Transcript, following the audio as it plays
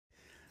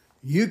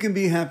You can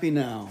be happy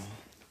now.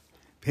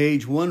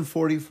 Page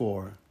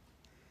 144.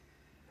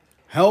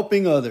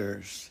 Helping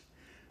others.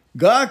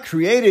 God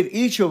created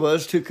each of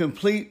us to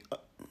complete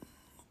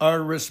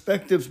our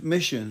respective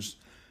missions.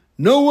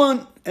 No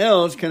one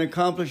else can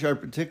accomplish our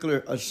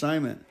particular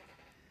assignment.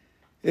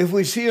 If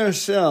we see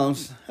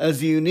ourselves as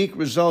the unique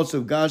results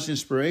of God's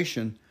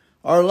inspiration,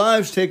 our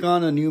lives take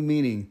on a new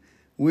meaning.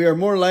 We are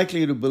more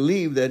likely to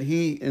believe that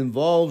He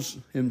involves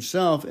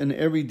Himself in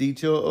every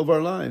detail of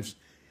our lives.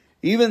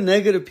 Even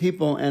negative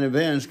people and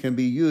events can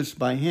be used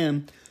by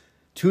Him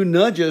to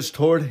nudge us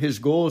toward His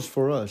goals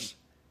for us.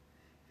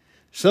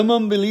 Some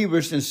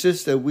unbelievers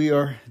insist that we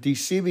are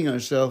deceiving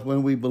ourselves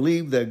when we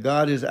believe that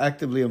God is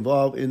actively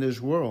involved in this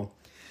world.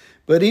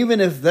 But even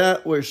if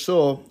that were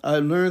so, I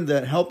learned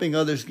that helping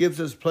others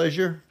gives us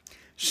pleasure.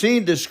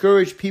 Seeing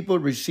discouraged people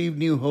receive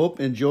new hope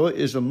and joy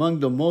is among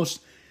the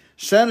most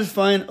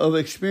satisfying of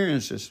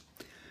experiences.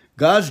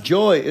 God's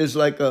joy is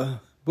like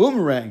a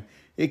boomerang.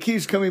 It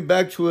keeps coming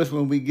back to us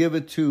when we give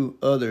it to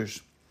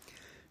others.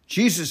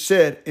 Jesus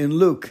said in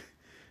Luke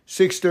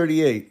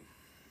 6:38,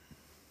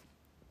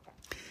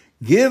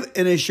 "Give,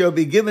 and it shall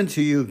be given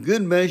to you,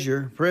 good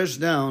measure, pressed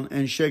down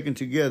and shaken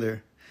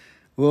together,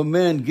 will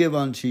men give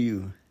unto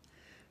you,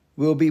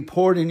 will be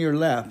poured in your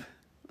lap."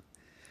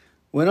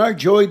 When our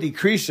joy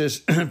decreases,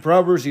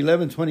 Proverbs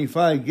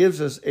 11:25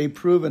 gives us a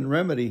proven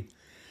remedy.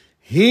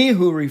 He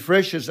who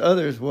refreshes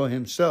others will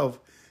himself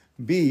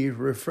be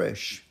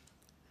refreshed.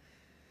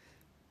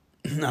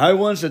 I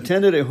once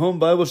attended a home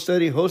Bible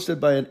study hosted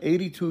by an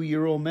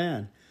 82-year-old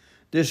man.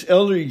 This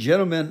elderly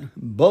gentleman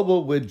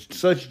bubbled with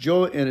such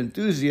joy and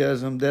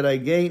enthusiasm that I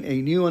gained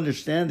a new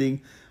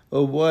understanding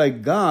of why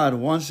God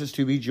wants us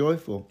to be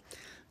joyful.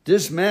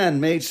 This man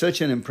made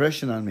such an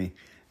impression on me,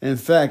 in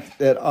fact,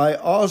 that I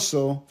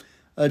also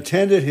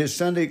attended his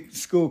Sunday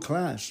school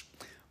class,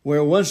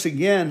 where once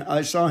again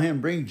I saw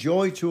him bring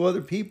joy to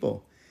other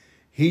people.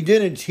 He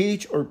didn't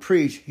teach or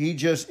preach, he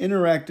just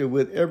interacted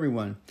with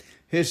everyone.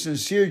 His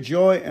sincere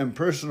joy and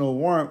personal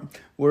warmth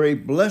were a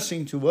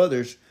blessing to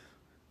others,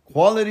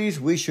 qualities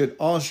we should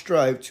all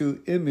strive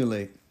to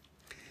emulate.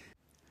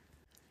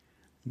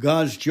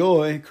 God's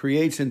joy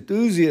creates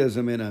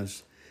enthusiasm in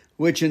us,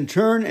 which in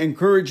turn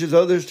encourages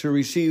others to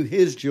receive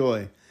His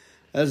joy.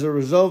 As a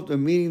result of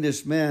meeting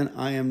this man,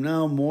 I am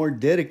now more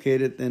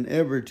dedicated than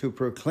ever to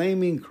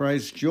proclaiming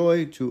Christ's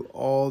joy to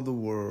all the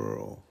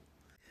world.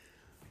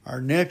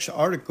 Our next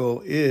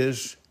article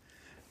is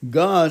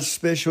God's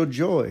special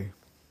joy.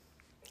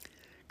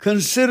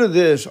 Consider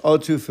this all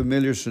too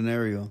familiar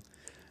scenario.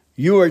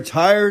 You are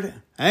tired,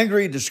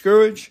 angry,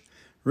 discouraged,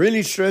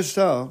 really stressed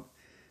out.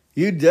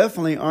 You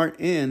definitely aren't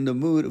in the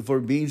mood for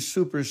being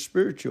super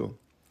spiritual.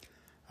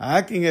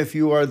 Acting if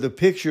you are the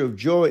picture of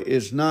joy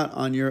is not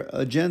on your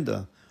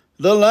agenda.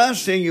 The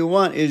last thing you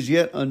want is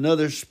yet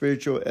another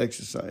spiritual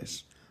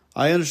exercise.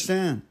 I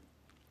understand.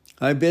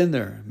 I've been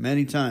there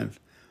many times.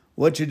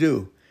 What to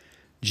do?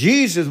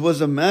 Jesus was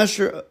a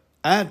master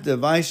at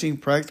devising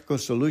practical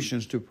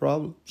solutions to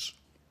problems.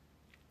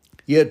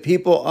 Yet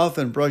people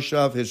often brush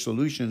off His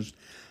solutions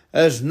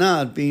as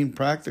not being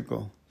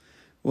practical.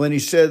 When He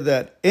said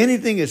that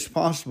anything is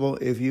possible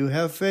if you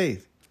have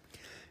faith,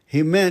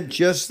 He meant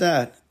just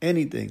that,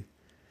 anything.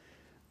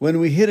 When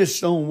we hit a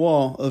stone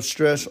wall of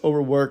stress,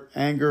 overwork,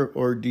 anger,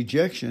 or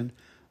dejection,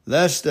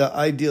 that's the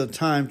ideal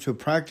time to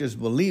practice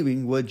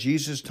believing what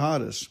Jesus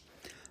taught us.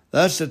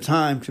 That's the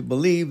time to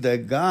believe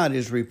that God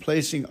is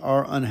replacing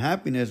our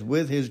unhappiness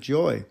with His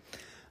joy.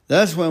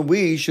 That's when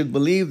we should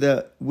believe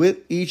that with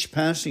each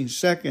passing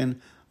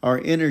second, our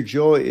inner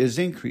joy is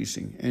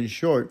increasing. In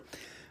short,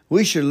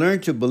 we should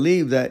learn to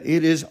believe that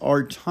it is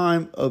our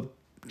time of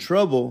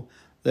trouble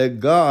that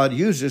God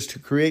uses to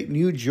create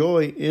new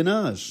joy in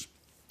us.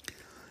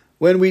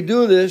 When we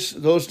do this,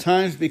 those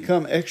times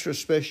become extra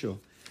special.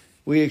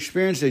 We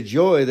experience a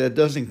joy that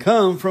doesn't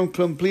come from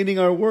completing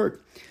our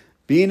work,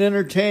 being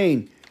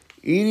entertained,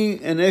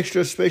 eating an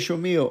extra special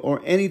meal,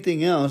 or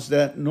anything else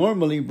that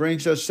normally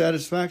brings us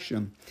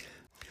satisfaction.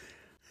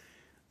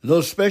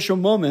 Those special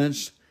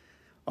moments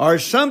are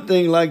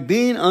something like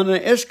being on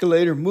an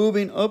escalator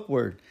moving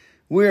upward.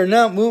 We are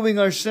not moving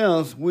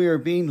ourselves, we are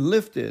being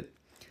lifted.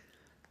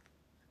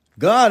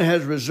 God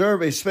has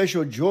reserved a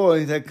special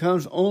joy that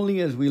comes only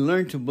as we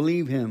learn to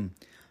believe Him.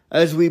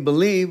 As we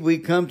believe, we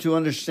come to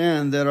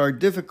understand that our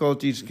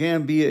difficulties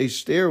can be a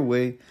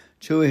stairway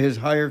to His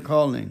higher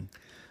calling.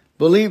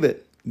 Believe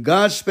it.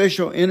 God's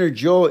special inner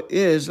joy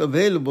is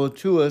available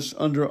to us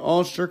under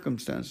all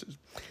circumstances.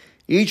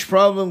 Each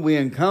problem we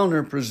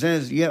encounter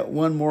presents yet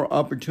one more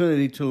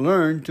opportunity to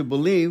learn to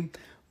believe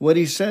what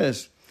He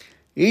says.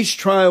 Each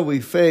trial we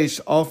face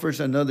offers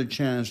another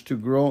chance to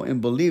grow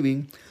in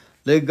believing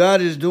that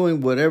God is doing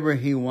whatever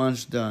He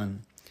wants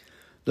done.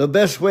 The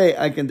best way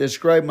I can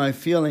describe my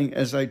feeling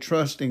as I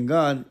trust in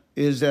God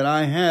is that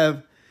I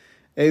have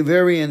a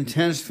very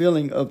intense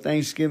feeling of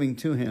thanksgiving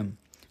to Him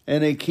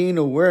and a keen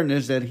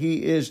awareness that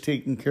He is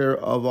taking care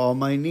of all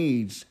my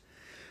needs.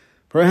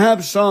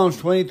 Perhaps Psalms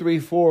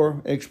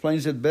 23:4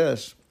 explains it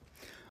best.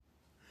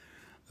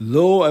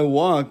 Though I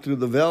walk through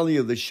the valley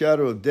of the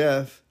shadow of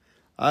death,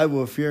 I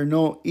will fear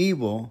no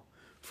evil,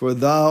 for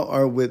thou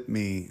art with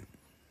me.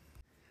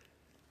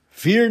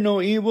 Fear no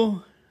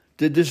evil?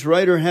 Did this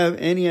writer have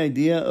any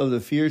idea of the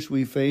fears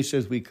we face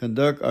as we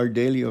conduct our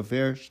daily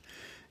affairs?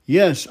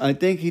 Yes, I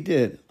think he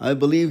did. I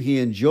believe he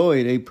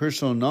enjoyed a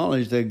personal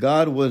knowledge that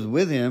God was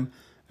with him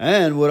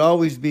and would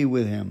always be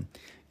with him,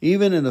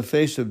 even in the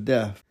face of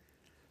death.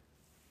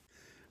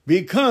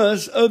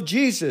 Because of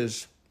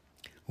Jesus,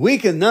 we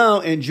can now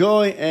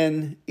enjoy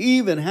an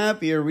even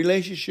happier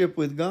relationship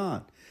with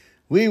God.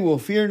 We will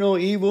fear no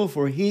evil,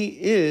 for he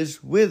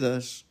is with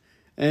us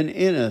and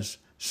in us.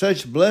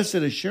 Such blessed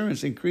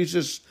assurance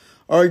increases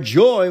our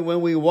joy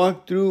when we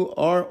walk through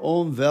our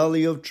own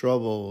valley of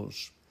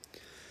troubles.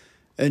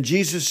 And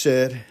Jesus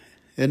said,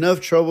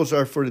 enough troubles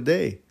are for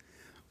today.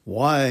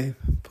 Why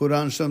put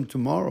on some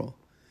tomorrow?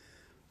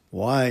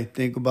 Why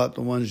think about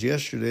the ones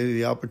yesterday,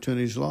 the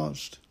opportunities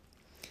lost?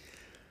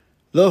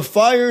 The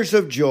fires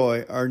of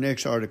joy, our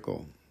next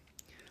article.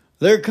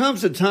 There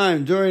comes a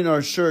time during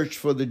our search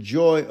for the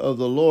joy of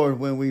the Lord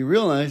when we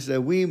realize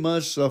that we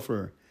must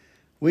suffer.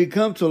 We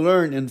come to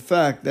learn, in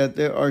fact, that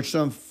there are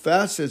some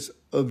facets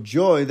of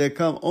joy that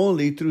come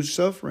only through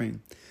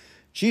suffering.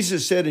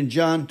 Jesus said in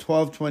John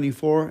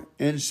 12:24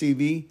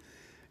 NCV,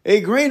 a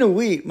grain of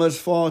wheat must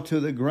fall to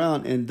the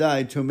ground and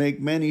die to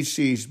make many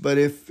seeds, but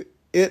if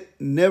it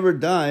never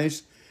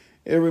dies,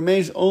 it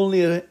remains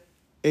only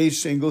a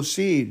single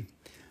seed.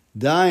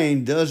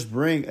 Dying does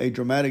bring a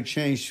dramatic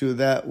change to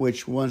that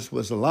which once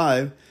was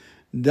alive.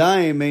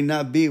 Dying may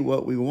not be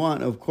what we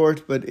want, of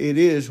course, but it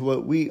is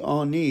what we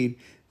all need,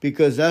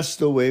 because that's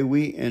the way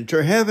we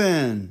enter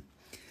heaven.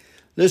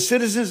 The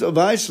citizens of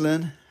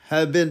Iceland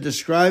have been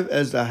described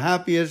as the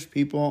happiest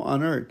people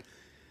on earth.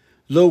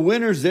 The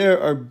winters there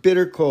are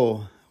bitter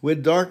cold,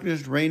 with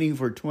darkness reigning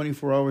for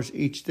 24 hours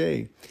each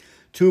day.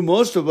 To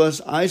most of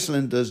us,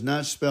 Iceland does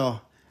not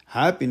spell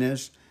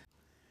happiness.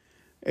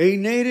 A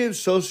native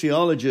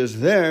sociologist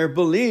there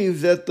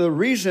believes that the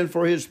reason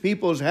for his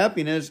people's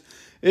happiness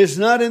is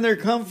not in their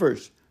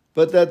comforts,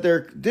 but that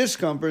their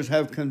discomforts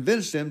have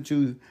convinced them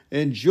to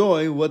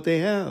enjoy what they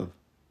have.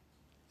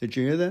 Did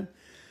you hear that?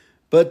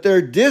 But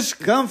their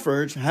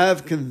discomforts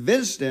have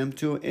convinced them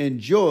to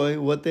enjoy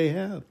what they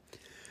have.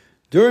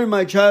 During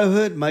my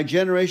childhood, my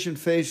generation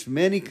faced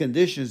many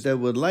conditions that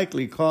would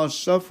likely cause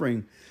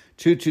suffering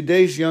to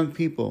today's young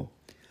people.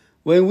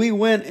 When we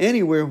went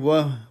anywhere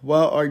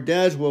while our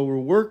dads were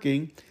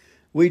working,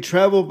 we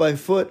traveled by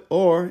foot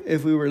or,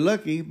 if we were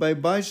lucky, by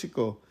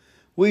bicycle.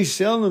 We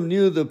seldom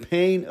knew the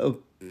pain of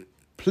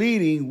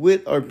pleading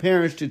with our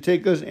parents to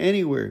take us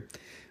anywhere.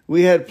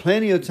 We had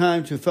plenty of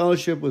time to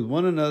fellowship with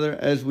one another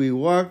as we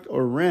walked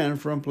or ran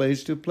from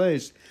place to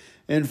place.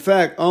 In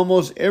fact,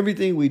 almost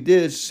everything we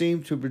did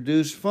seemed to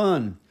produce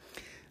fun.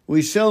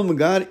 We seldom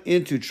got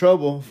into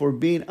trouble for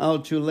being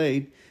out too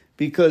late,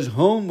 because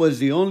home was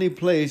the only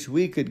place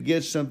we could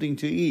get something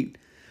to eat.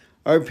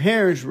 Our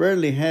parents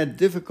rarely had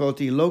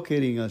difficulty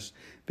locating us,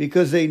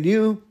 because they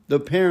knew the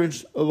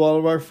parents of all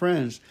of our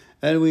friends,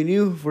 and we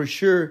knew for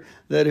sure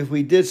that if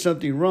we did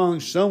something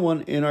wrong,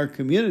 someone in our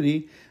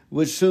community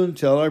would soon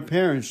tell our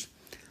parents.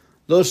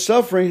 Those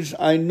sufferings,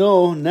 I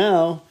know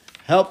now,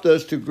 helped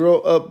us to grow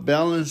up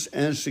balanced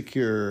and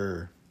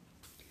secure.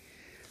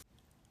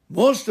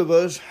 Most of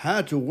us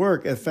had to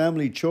work at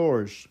family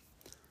chores.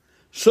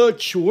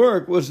 Such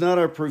work was not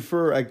our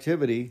preferred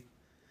activity,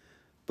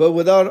 but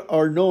without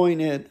our knowing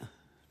it,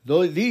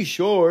 these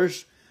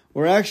chores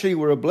were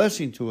a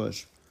blessing to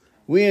us.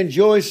 We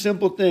enjoy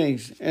simple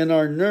things, and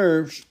our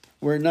nerves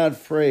were not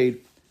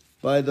frayed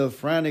by the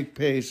frantic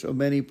pace of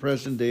many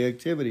present-day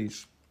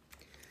activities.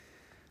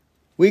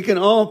 We can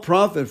all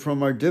profit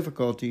from our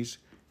difficulties.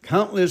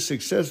 Countless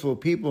successful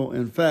people,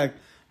 in fact,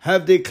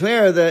 have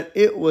declared that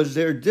it was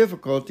their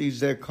difficulties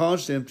that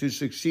caused them to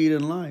succeed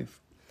in life.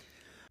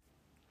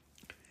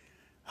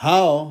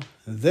 How,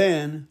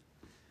 then,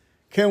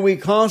 can we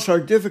cause our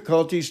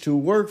difficulties to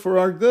work for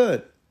our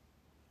good?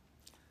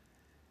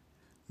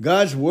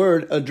 God's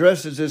word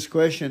addresses this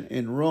question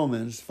in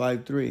Romans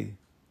 5:3.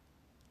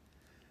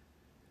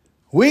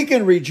 We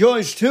can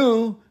rejoice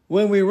too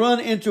when we run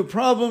into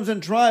problems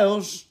and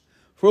trials,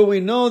 for we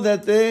know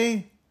that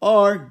they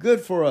are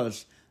good for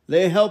us.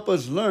 They help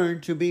us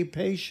learn to be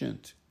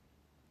patient.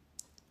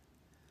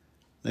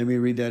 Let me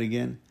read that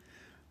again.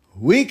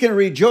 We can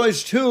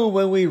rejoice too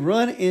when we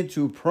run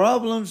into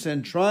problems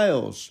and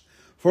trials,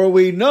 for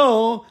we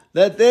know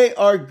that they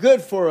are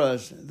good for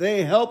us.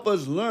 They help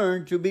us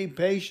learn to be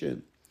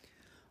patient.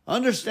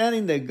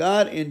 Understanding that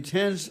God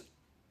intends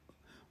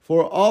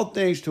for all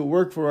things to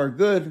work for our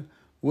good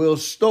will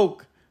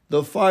stoke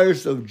the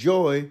fires of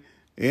joy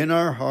in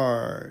our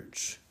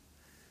hearts.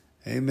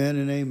 Amen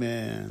and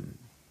amen.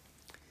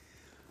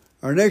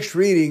 Our next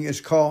reading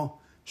is called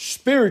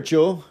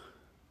Spiritual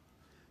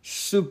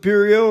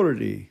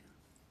Superiority.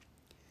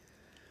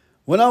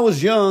 When I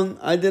was young,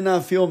 I did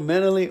not feel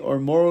mentally or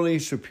morally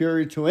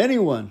superior to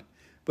anyone,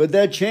 but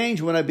that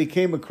changed when I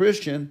became a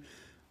Christian.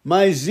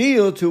 My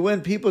zeal to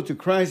win people to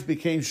Christ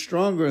became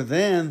stronger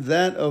than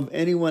that of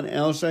anyone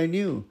else I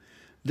knew.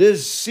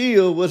 This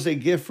zeal was a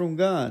gift from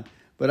God,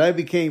 but I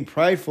became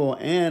prideful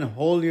and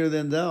holier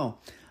than thou.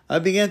 I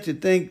began to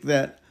think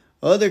that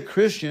other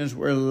Christians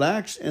were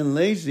lax and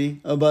lazy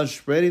about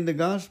spreading the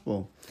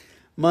gospel.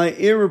 My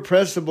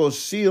irrepressible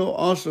zeal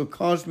also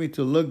caused me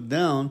to look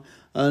down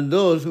on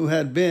those who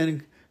had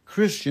been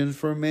Christians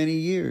for many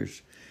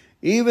years.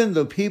 Even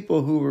the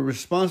people who were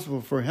responsible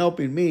for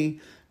helping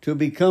me to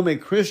become a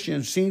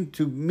Christian seemed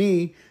to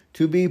me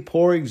to be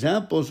poor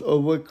examples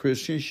of what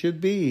Christians should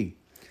be.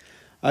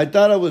 I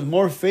thought I was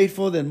more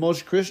faithful than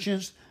most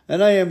Christians,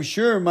 and I am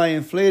sure my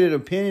inflated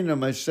opinion of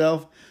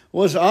myself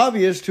was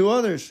obvious to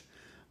others.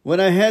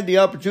 When I had the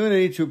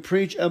opportunity to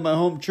preach at my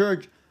home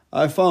church,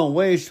 I found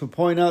ways to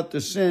point out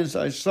the sins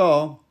I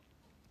saw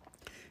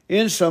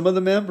in some of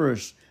the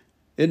members.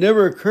 It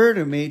never occurred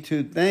to me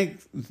to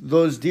thank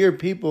those dear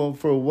people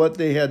for what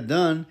they had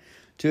done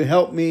to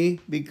help me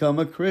become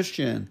a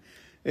Christian.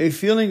 A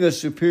feeling of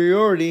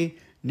superiority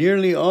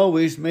nearly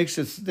always makes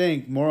us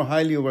think more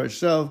highly of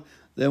ourselves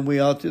than we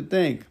ought to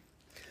think.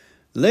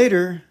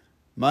 Later,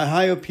 my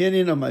high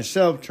opinion of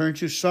myself turned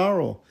to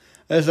sorrow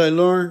as I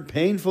learned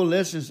painful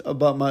lessons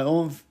about my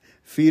own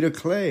feet of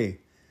clay.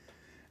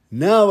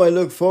 Now I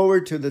look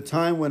forward to the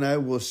time when I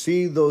will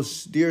see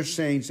those dear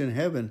saints in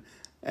heaven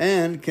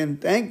and can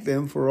thank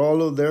them for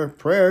all of their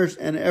prayers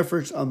and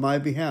efforts on my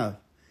behalf.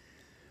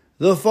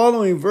 The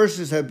following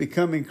verses have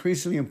become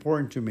increasingly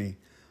important to me.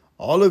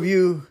 All of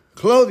you,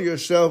 clothe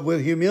yourself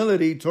with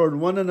humility toward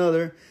one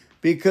another,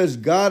 because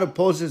God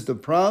opposes the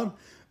proud,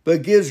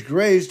 but gives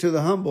grace to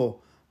the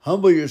humble.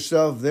 Humble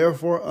yourself,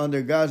 therefore,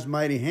 under God's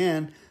mighty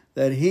hand,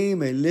 that he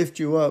may lift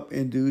you up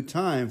in due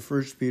time.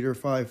 1 Peter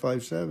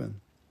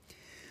 5:7.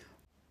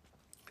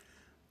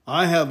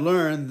 I have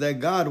learned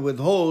that God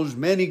withholds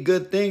many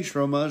good things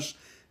from us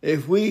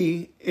if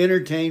we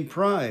entertain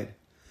pride.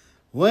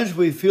 Once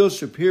we feel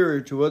superior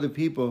to other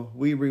people,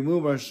 we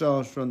remove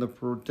ourselves from the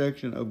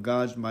protection of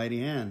God's mighty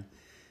hand.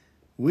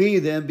 We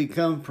then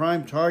become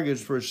prime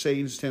targets for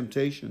Satan's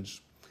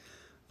temptations.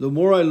 The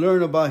more I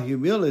learn about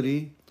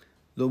humility,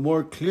 the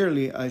more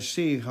clearly I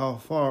see how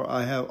far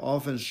I have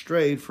often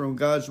strayed from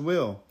God's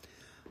will.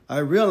 I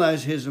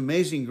realize his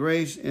amazing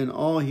grace in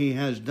all he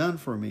has done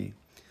for me.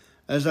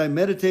 As I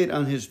meditate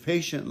on his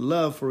patient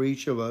love for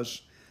each of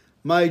us,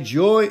 my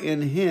joy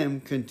in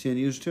him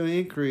continues to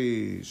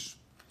increase.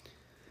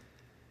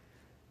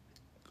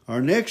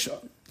 Our next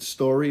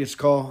story is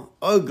called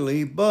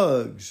Ugly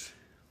Bugs.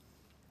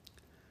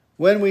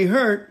 When we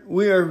hurt,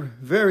 we are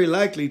very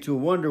likely to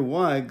wonder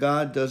why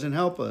God doesn't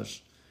help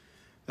us.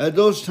 At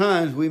those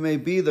times, we may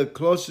be the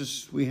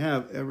closest we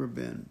have ever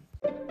been.